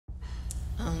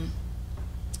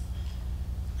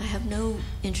I have no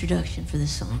introduction for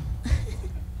this song.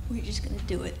 We're just gonna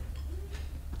do it.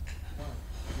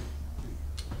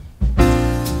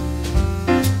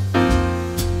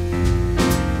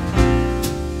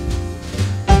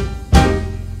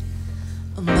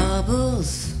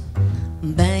 Bubbles,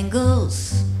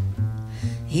 bangles,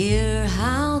 hear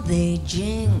how they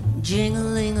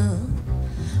jing-a-ling-a.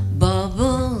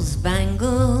 Bubbles,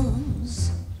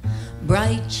 bangles,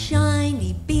 bright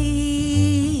shiny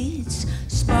beads,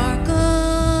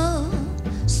 sparkle,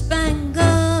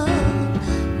 spangle.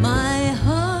 My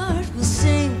heart will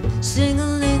sing,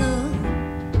 sing-a-ling-a,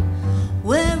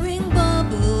 wearing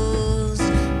bubbles,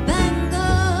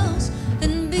 bangles,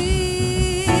 and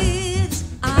beads.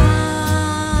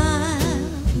 I'll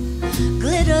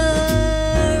glitter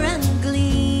and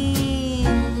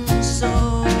gleam,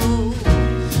 so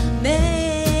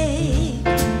make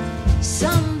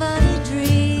somebody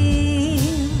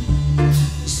dream,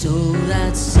 so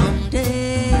that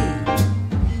someday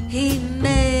he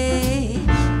may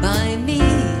buy me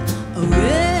a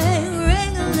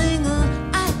ring-a-ling-a.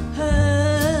 I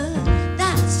heard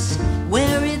that's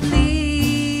where it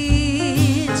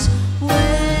leads,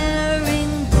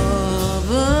 wearing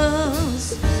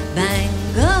bubbles,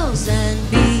 bangles, and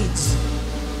beads.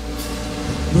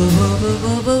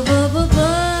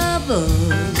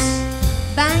 Bubbles,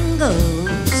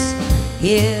 bangles,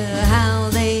 hear how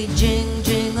they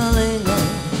jing-a-ling-a.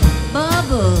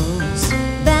 Bubbles,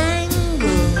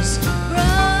 bangles,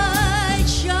 bright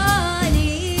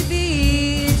shiny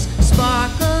beads,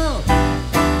 sparkle,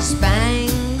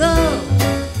 spangle.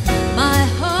 My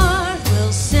heart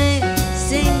will sing,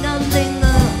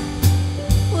 sing-a-ling-a,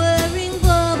 wearing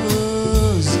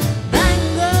bubbles,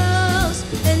 bangles,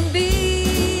 and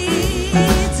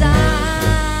beads. I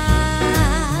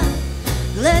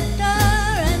glitter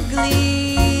and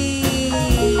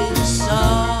gleam, so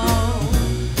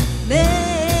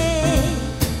make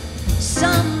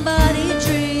somebody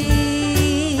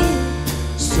dream,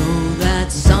 so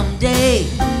that someday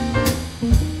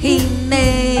he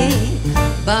may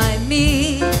buy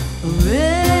me a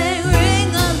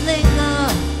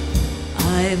ring-a-ling-a.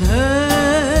 I've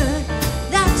heard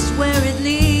that's where it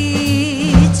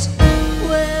leads,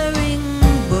 wearing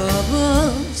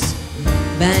bubbles,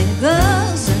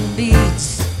 bangles, and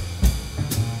beads.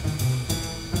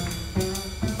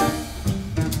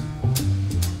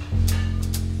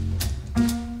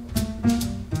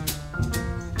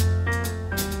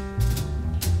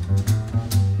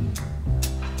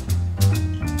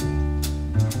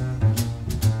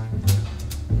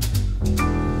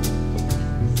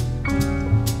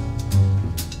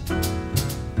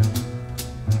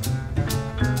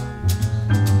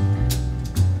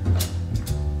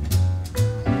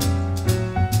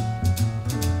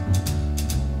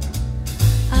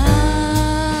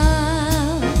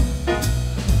 I'll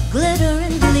glitter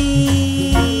and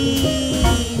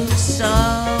gleam, so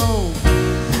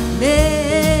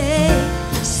make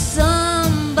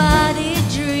somebody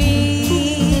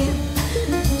dream,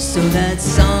 so that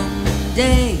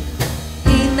someday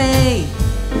he may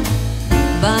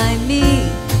buy me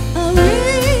a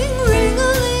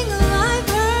ring-a-ling-a. I've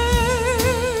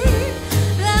heard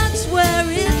that's where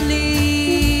it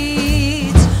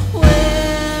leads,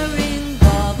 wearing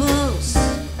bubbles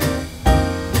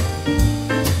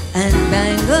and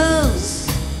bangles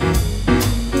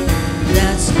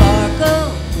that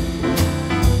sparkle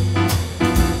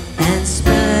and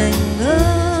spangle.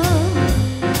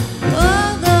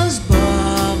 All those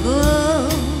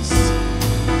bubbles,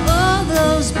 all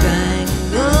those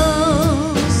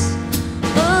bangles,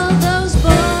 all those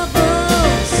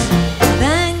bubbles,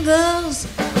 bangles,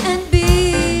 and beads.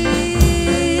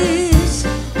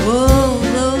 All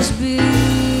those beads.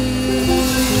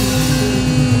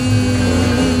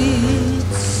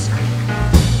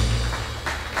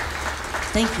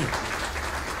 Thank you.